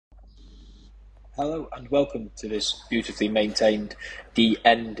Hello and welcome to this beautifully maintained The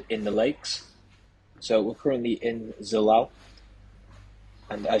End in the Lakes. So we're currently in Zulal,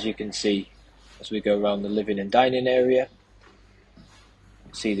 and as you can see, as we go around the living and dining area,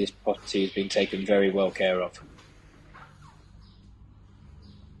 see this property has been taken very well care of.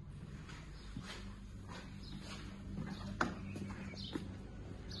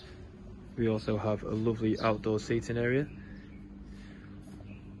 We also have a lovely outdoor seating area.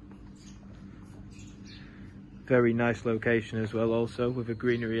 Very nice location as well, also with a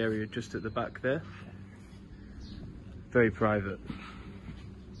greenery area just at the back there. Very private.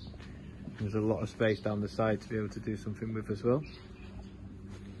 There's a lot of space down the side to be able to do something with as well.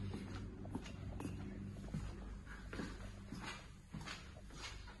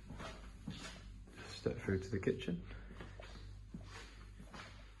 Step through to the kitchen.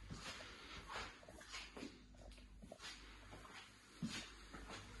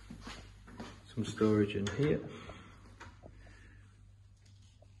 Some storage in here.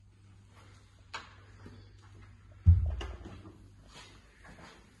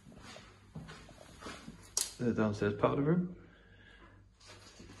 The downstairs powder room.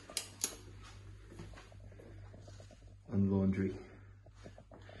 And laundry.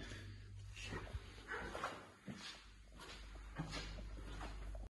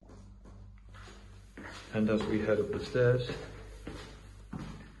 And as we head up the stairs,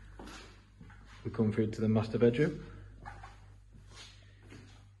 we come through to the master bedroom.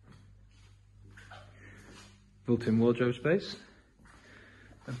 Built-in wardrobe space.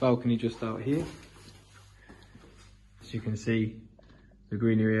 A balcony just out here. As you can see, the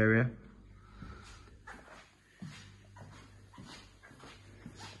greenery area.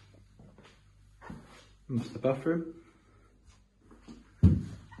 Into the bathroom.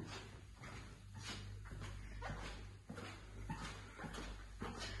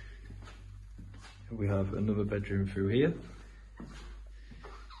 We have another bedroom through here.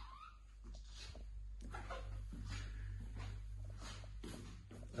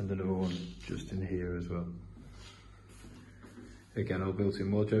 And another one just in here as well. Again, all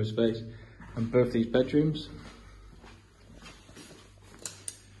built-in wardrobe space. And both these bedrooms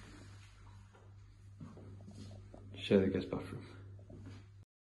share the guest bathroom.